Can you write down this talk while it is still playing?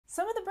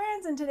Some of the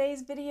brands in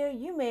today's video,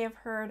 you may have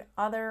heard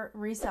other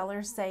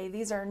resellers say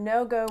these are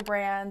no-go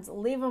brands,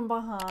 leave them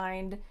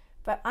behind,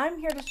 but I'm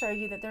here to show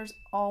you that there's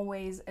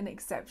always an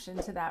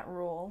exception to that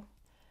rule.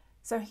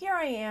 So here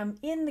I am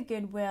in the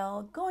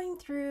Goodwill going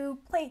through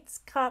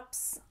plates,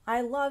 cups. I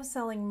love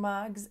selling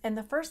mugs, and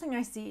the first thing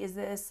I see is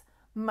this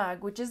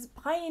mug, which is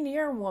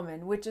Pioneer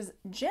Woman, which is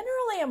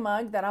generally a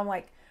mug that I'm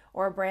like,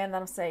 or a brand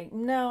that I'll say,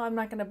 no, I'm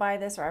not going to buy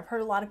this, or I've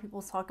heard a lot of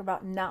people talk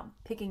about not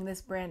picking this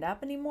brand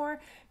up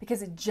anymore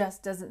because it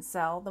just doesn't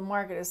sell. The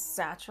market is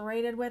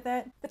saturated with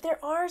it. But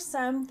there are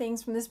some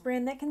things from this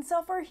brand that can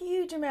sell for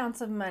huge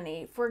amounts of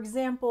money. For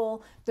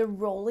example, the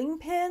rolling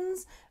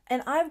pins.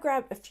 And I've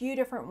grabbed a few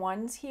different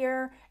ones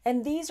here,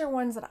 and these are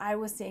ones that I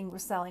was seeing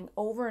was selling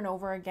over and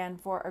over again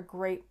for a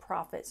great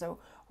profit. So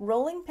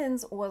rolling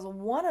pins was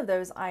one of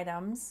those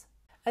items.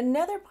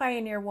 Another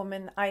Pioneer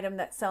Woman item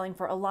that's selling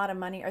for a lot of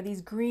money are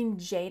these green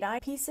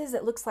jadeite pieces.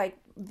 It looks like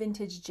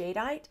vintage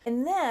jadeite.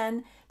 And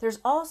then there's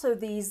also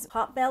these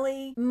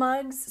potbelly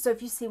mugs. So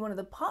if you see one of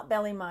the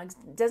potbelly mugs,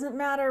 it doesn't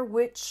matter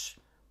which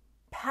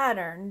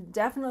pattern,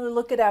 definitely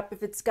look it up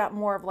if it's got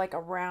more of like a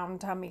round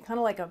tummy, kind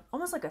of like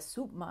almost like a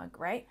soup mug,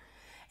 right?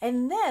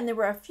 And then there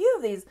were a few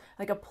of these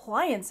like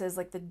appliances,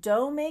 like the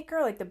dough maker,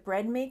 like the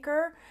bread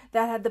maker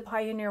that had the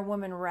Pioneer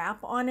Woman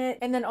wrap on it.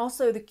 And then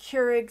also the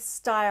Keurig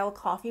style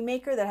coffee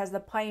maker that has the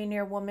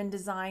Pioneer Woman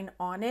design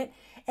on it.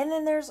 And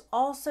then there's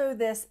also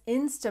this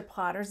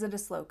Instapot, or is it a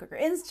slow cooker?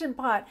 Instant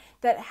Pot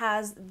that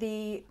has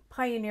the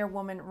Pioneer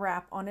Woman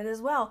wrap on it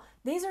as well.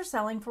 These are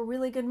selling for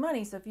really good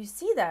money. So if you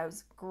see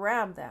those,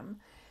 grab them.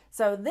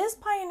 So this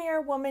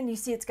Pioneer Woman, you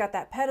see it's got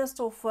that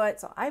pedestal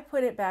foot, so I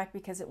put it back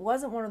because it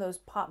wasn't one of those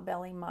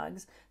potbelly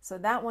mugs, so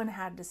that one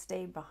had to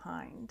stay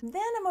behind.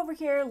 Then I'm over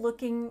here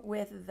looking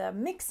with the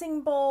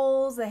mixing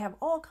bowls. They have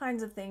all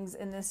kinds of things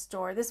in this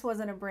store. This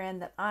wasn't a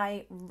brand that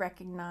I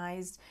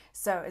recognized,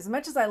 so as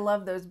much as I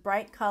love those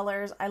bright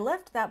colors, I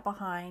left that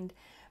behind.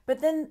 But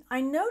then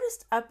I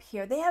noticed up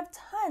here, they have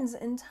tons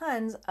and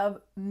tons of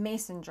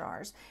mason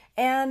jars.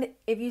 And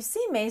if you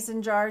see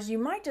mason jars, you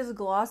might just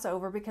gloss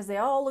over because they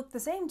all look the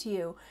same to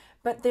you.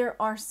 But there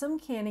are some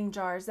canning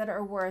jars that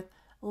are worth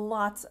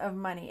lots of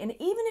money. And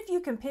even if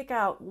you can pick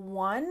out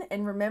one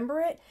and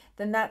remember it,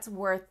 then that's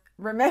worth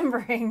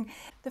remembering.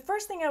 The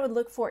first thing I would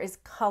look for is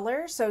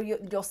color. So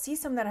you'll see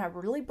some that have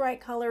really bright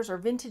colors or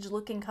vintage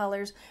looking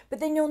colors, but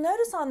then you'll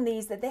notice on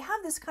these that they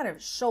have this kind of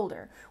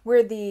shoulder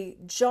where the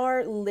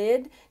jar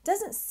lid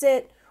doesn't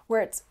sit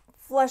where it's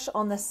flush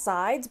on the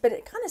sides, but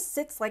it kind of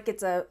sits like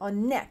it's a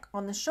neck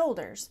on the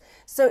shoulders.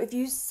 So if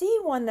you see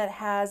one that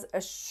has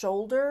a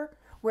shoulder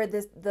where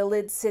the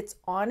lid sits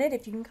on it,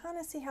 if you can kind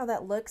of see how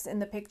that looks in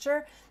the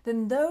picture,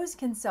 then those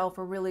can sell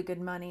for really good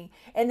money.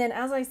 And then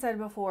as I said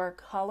before,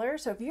 color.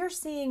 So if you're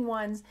seeing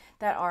ones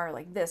that are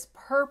like this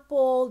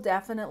purple,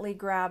 definitely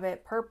grab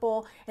it,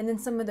 purple, and then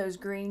some of those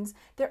greens.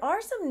 There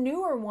are some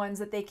newer ones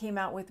that they came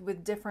out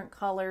with different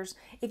colors.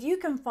 If you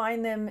can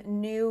find them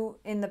new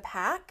in the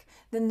pack,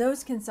 then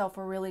those can sell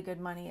for really good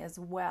money as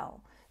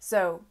well.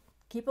 So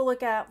keep a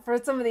lookout for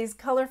some of these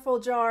colorful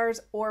jars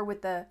or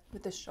with the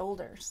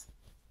shoulders.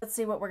 Let's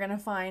see what we're gonna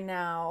find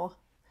now.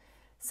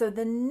 So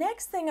the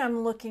next thing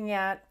I'm looking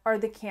at are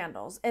the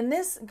candles. And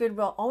this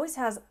Goodwill always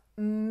has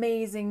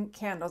amazing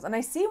candles. And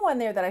I see one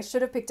there that I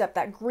should have picked up,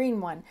 that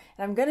green one.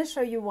 And I'm gonna show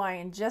you why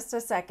in just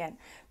a second.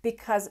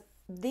 Because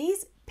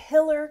these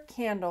pillar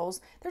candles,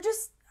 they're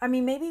just, I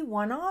mean, maybe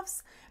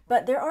one-offs,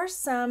 but there are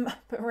some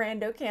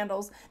rando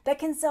candles that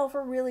can sell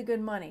for really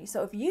good money.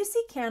 So if you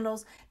see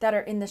candles that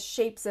are in the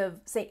shapes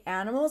of, say,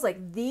 animals,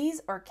 like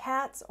these are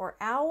cats or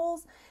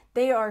owls,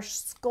 they are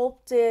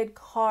sculpted,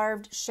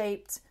 carved,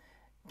 shaped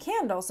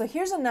candles. So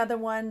here's another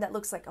one that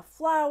looks like a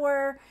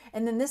flower.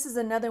 And then this is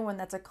another one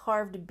that's a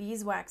carved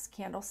beeswax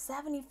candle.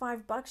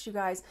 75 bucks, you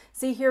guys.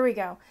 See, here we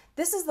go.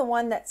 This is the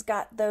one that's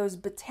got those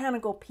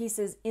botanical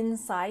pieces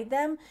inside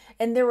them.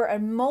 And there were a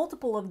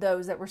multiple of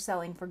those that were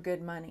selling for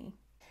good money.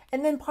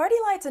 And then Party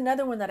Light's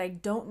another one that I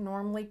don't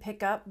normally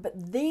pick up,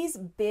 but these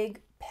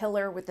big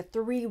pillar with the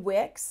 3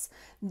 wicks,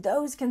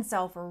 those can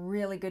sell for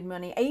really good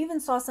money. I even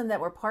saw some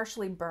that were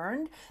partially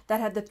burned that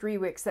had the 3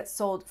 wicks that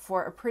sold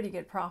for a pretty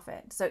good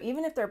profit. So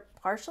even if they're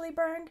partially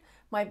burned,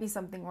 might be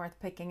something worth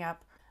picking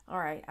up. All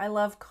right, I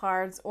love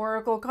cards,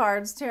 oracle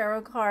cards,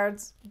 tarot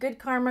cards, good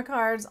karma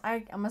cards.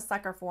 I'm a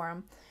sucker for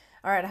them.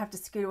 All right, I have to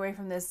scoot away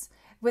from this.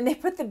 When they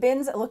put the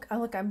bins, look,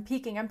 I'm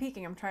peeking,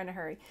 I'm trying to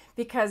hurry.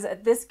 Because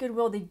at this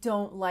Goodwill, they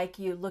don't like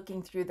you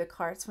looking through the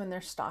carts when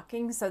they're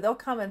stocking. So they'll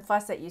come and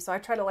fuss at you. So I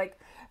try to like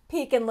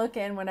peek and look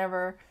in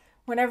whenever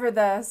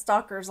the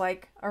stalker's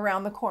like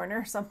around the corner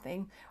or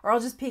something. Or I'll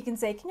just peek and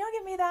say, can y'all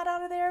get me that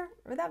out of there?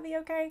 Would that be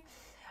okay?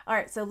 All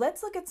right, so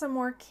let's look at some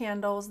more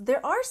candles.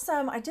 There are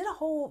some, I did a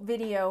whole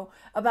video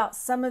about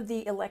some of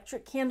the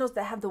electric candles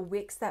that have the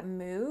wicks that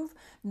move.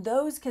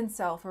 Those can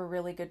sell for a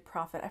really good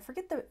profit. I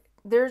forget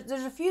there's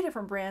a few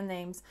different brand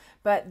names,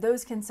 but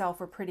those can sell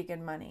for pretty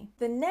good money.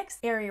 The next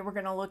area we're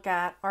gonna look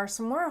at are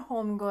some more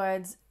home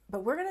goods,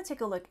 but we're going to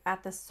take a look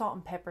at the salt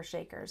and pepper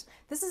shakers.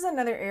 This is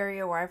another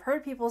area where I've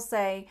heard people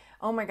say,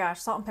 oh my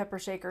gosh, salt and pepper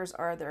shakers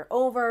they're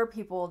over,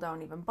 people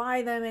don't even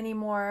buy them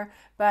anymore,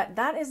 but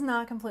that is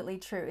not completely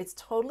true. It's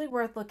totally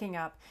worth looking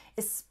up,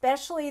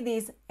 especially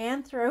these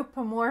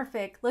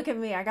anthropomorphic, look at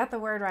me, I got the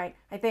word right,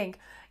 I think,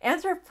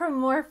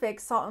 anthropomorphic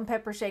salt and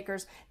pepper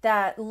shakers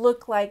that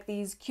look like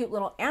these cute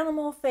little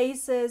animal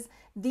faces.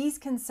 These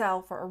can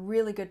sell for a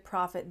really good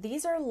profit.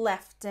 These are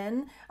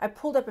Lefton. I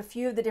pulled up a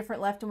few of the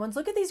different Lefton ones.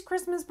 Look at these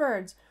Christmas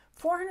birds.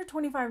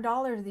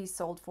 $425 these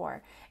sold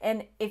for.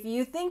 And if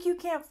you think you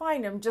can't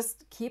find them,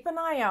 just keep an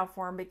eye out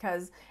for them,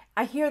 because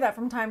I hear that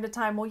from time to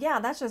time. Well, yeah,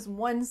 that's just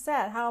one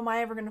set. How am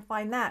I ever going to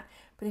find that?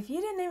 But if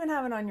you didn't even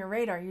have it on your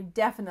radar, you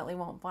definitely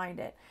won't find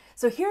it.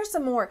 So here's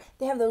some more.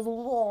 They have those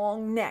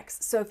long necks.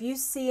 So if you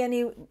see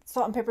any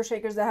salt and pepper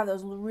shakers that have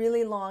those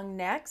really long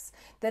necks,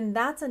 then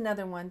that's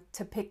another one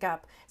to pick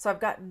up. So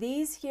I've got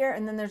these here,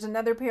 and then there's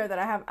another pair that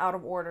I have out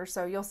of order.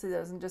 So you'll see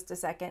those in just a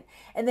second.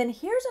 And then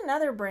here's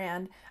another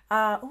brand.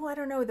 I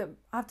don't know,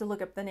 I have to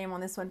look up the name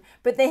on this one,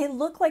 but they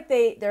look like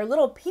they're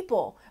little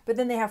people, but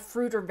then they have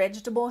fruit or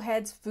vegetable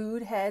heads,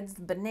 food heads,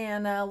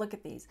 banana. Look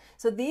at these.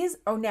 So these,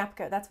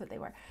 Napka, that's what they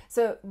were.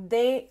 So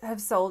they have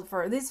sold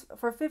for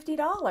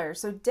 $50.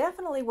 So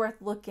definitely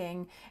worth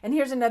looking. And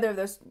here's another of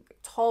those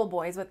tall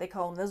boys, what they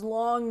call them, those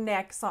long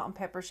neck salt and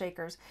pepper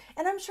shakers.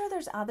 And I'm sure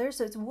there's others,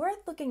 so it's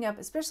worth looking up,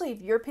 especially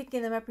if you're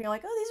picking them up and you're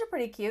like, oh, these are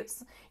pretty cute.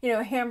 You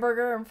know,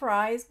 hamburger and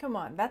fries. Come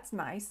on, that's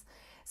nice.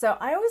 So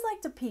I always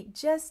like to peek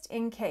just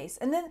in case.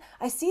 And then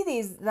I see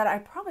these that I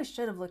probably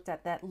should have looked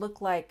at that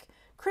look like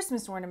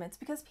Christmas ornaments,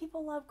 because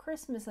people love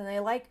Christmas and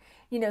they like,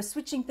 you know,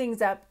 switching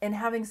things up and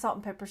having salt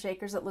and pepper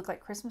shakers that look like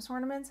Christmas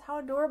ornaments. How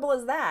adorable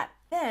is that?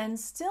 Then,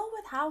 still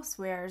with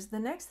housewares, the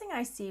next thing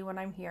I see when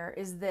I'm here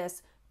is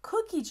this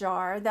cookie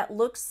jar that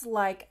looks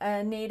like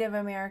a Native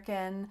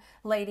American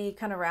lady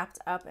kind of wrapped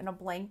up in a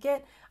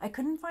blanket. I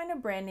couldn't find a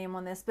brand name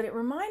on this, but it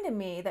reminded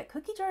me that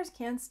cookie jars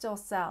can still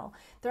sell.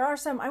 There are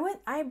some,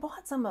 I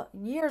bought some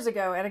years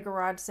ago at a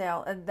garage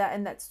sale, and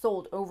that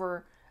sold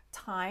over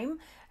time,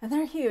 and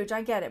they're huge,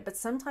 I get it, but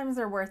sometimes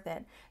they're worth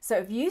it. So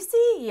if you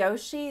see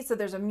Yoshi, so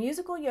there's a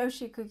musical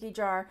Yoshi cookie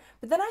jar,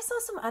 but then I saw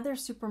some other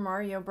Super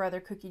Mario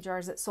Brother cookie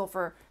jars that sold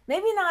for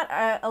maybe not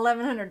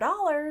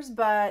 $1,100,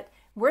 but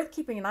worth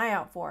keeping an eye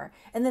out for.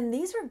 And then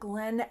these are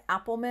Glen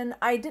Appleman.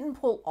 I didn't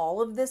pull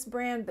all of this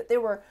brand, but there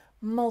were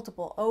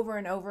multiple over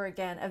and over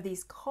again of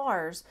these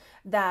cars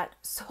that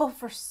sold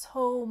for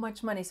so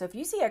much money. So if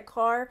you see a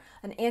car,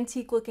 an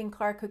antique looking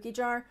car cookie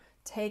jar,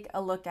 take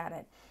a look at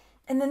it.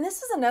 And then this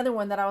is another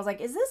one that I was like,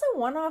 is this a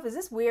one-off? Is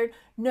this weird?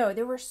 No,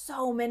 there were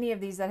so many of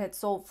these that had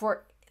sold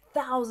for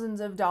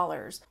thousands of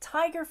dollars.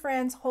 Tiger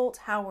Friends Holt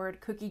Howard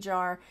cookie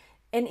jar,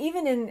 and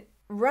even in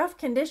rough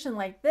condition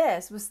like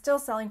this, was still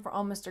selling for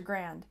almost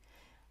 $1,000.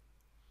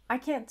 I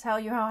can't tell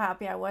you how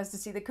happy I was to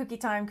see the Cookie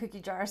Time cookie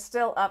jar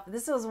still up.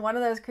 This was one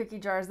of those cookie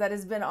jars that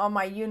has been on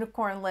my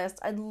unicorn list.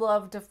 I'd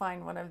love to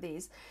find one of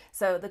these.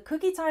 So the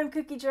Cookie Time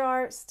cookie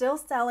jar still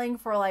selling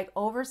for like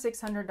over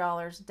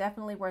 $600.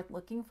 Definitely worth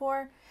looking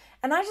for.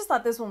 And I just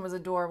thought this one was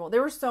adorable.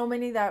 There were so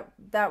many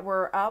that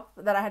were up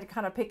that I had to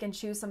kind of pick and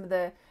choose some of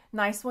the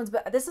nice ones,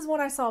 but this is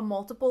one I saw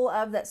multiple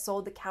of that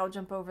sold, the cow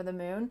jump over the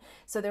moon.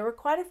 So there were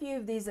quite a few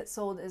of these that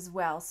sold as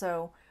well.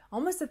 So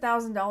almost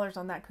 $1,000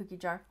 on that cookie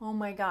jar. Oh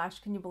my gosh,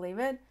 can you believe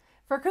it?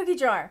 For a cookie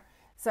jar.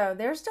 So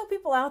there's still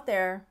people out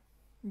there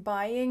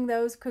buying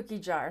those cookie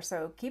jars.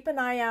 So keep an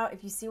eye out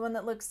if you see one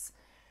that looks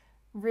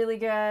really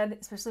good,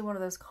 especially one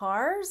of those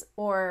cars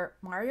or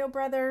Mario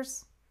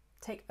Brothers.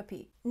 Take a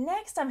peek.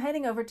 Next, I'm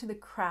heading over to the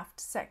craft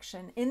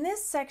section. In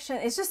this section,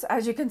 it's just,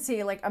 as you can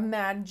see, like a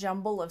mad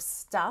jumble of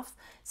stuff.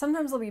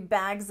 Sometimes there'll be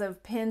bags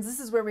of pins. This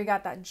is where we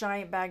got that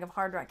giant bag of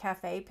Hard Rock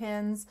Cafe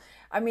pins.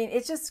 I mean,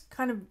 it's just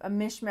kind of a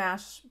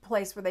mishmash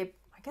place where they,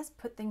 I guess,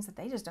 put things that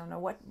they just don't know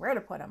where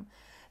to put them.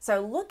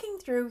 So looking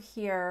through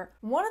here,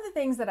 one of the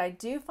things that I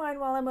do find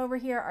while I'm over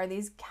here are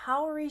these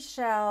cowrie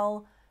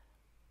shell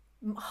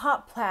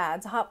hot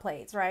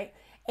plates, right?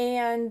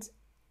 And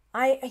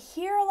I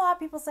hear a lot of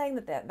people saying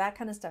that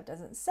kind of stuff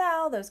doesn't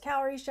sell, those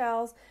cowrie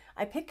shells.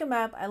 I pick them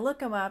up, I look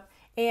them up,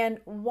 and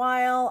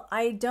while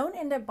I don't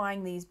end up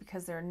buying these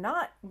because they're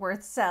not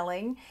worth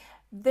selling,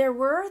 there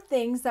were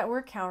things that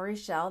were cowrie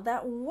shell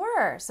that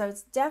were. So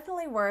it's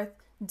definitely worth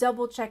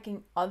double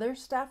checking other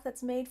stuff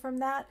that's made from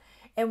that.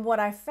 And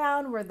what I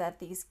found were that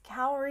these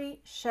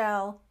cowrie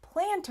shell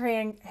plant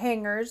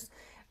hangers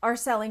are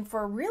selling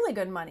for really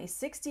good money,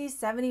 60,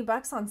 70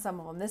 bucks on some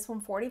of them. This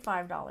one,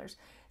 $45.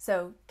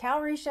 So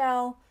cowrie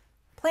shell,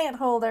 plant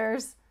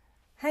holders,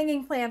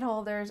 hanging plant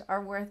holders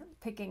are worth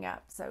picking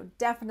up. So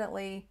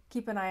definitely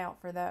keep an eye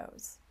out for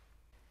those.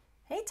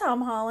 Hey,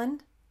 Tom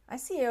Holland, I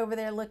see you over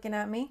there looking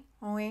at me.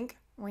 Wink,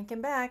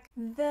 winking back.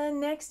 The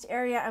next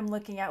area I'm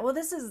looking at, well,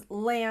 this is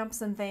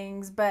lamps and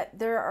things, but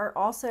there are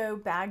also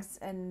bags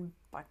and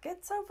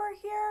buckets over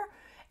here.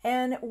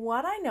 And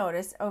what I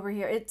noticed over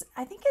here,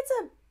 I think it's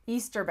a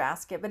Easter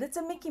basket, but it's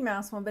a Mickey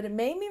Mouse one. But it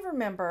made me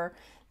remember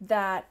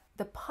that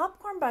the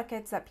popcorn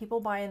buckets that people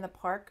buy in the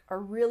park are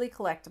really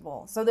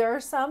collectible. So there are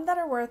some that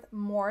are worth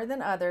more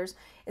than others,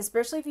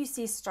 especially if you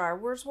see Star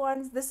Wars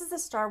ones. This is the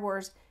Star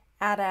Wars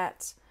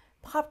AT-AT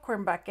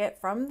popcorn bucket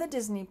from the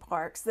Disney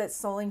parks that's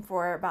selling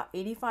for about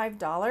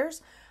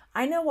 $85.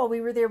 I know while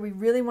we were there, we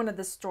really wanted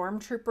the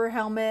Stormtrooper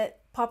helmet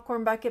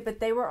popcorn bucket, but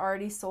they were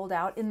already sold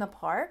out in the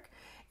park.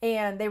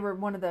 And they were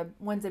one of the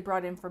ones they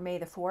brought in for May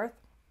the 4th.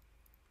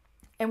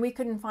 And we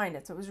couldn't find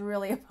it, so it was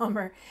really a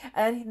bummer.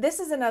 And this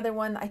is another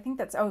one, I think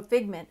that's, oh,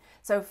 Figment.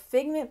 So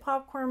Figment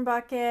popcorn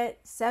bucket,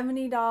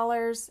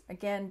 $70.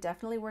 Again,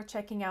 definitely worth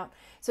checking out.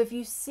 So if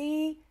you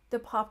see the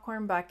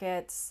popcorn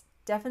buckets,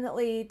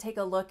 definitely take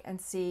a look and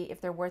see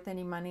if they're worth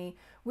any money.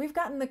 We've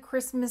gotten the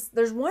Christmas,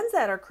 there's ones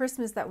that are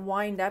Christmas that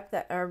wind up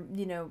that are,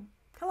 you know,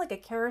 kind of like a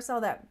carousel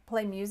that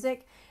play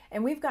music.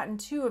 And we've gotten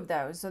 2 of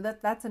those, so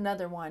that's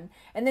another one.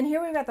 And then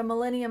here we've got the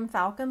Millennium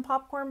Falcon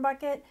popcorn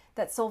bucket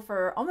that sold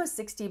for almost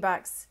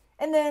 $60.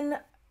 And then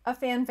a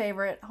fan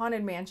favorite,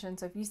 Haunted Mansion.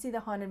 So if you see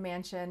the Haunted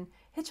Mansion,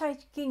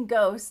 Hitchhiking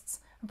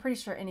Ghosts, I'm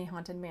pretty sure any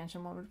Haunted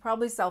Mansion one would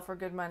probably sell for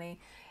good money.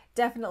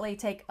 Definitely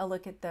take a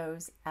look at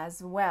those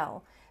as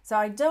well. So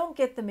I don't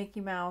get the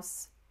Mickey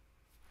Mouse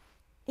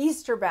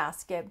Easter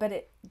basket, but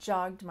it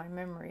jogged my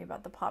memory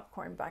about the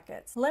popcorn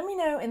buckets. Let me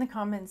know in the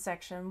comments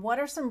section, what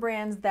are some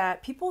brands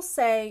that people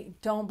say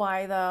don't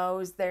buy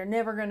those, they're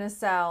never going to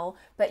sell,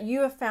 but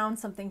you have found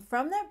something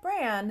from that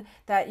brand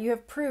that you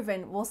have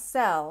proven will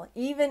sell,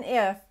 even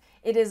if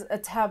it is a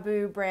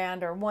taboo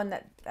brand or one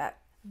that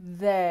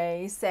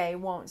they say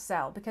won't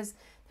sell, because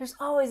there's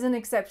always an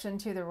exception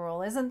to the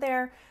rule, isn't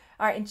there?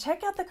 All right, and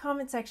check out the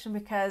comment section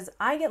because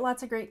I get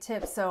lots of great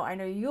tips, so I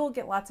know you'll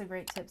get lots of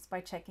great tips by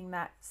checking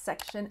that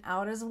section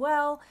out as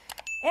well.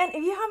 And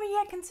if you haven't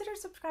yet, consider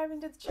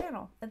subscribing to the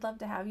channel. I'd love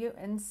to have you,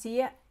 and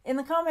see you in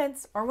the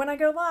comments or when I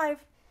go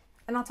live.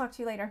 And I'll talk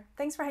to you later.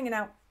 Thanks for hanging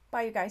out.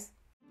 Bye, you guys.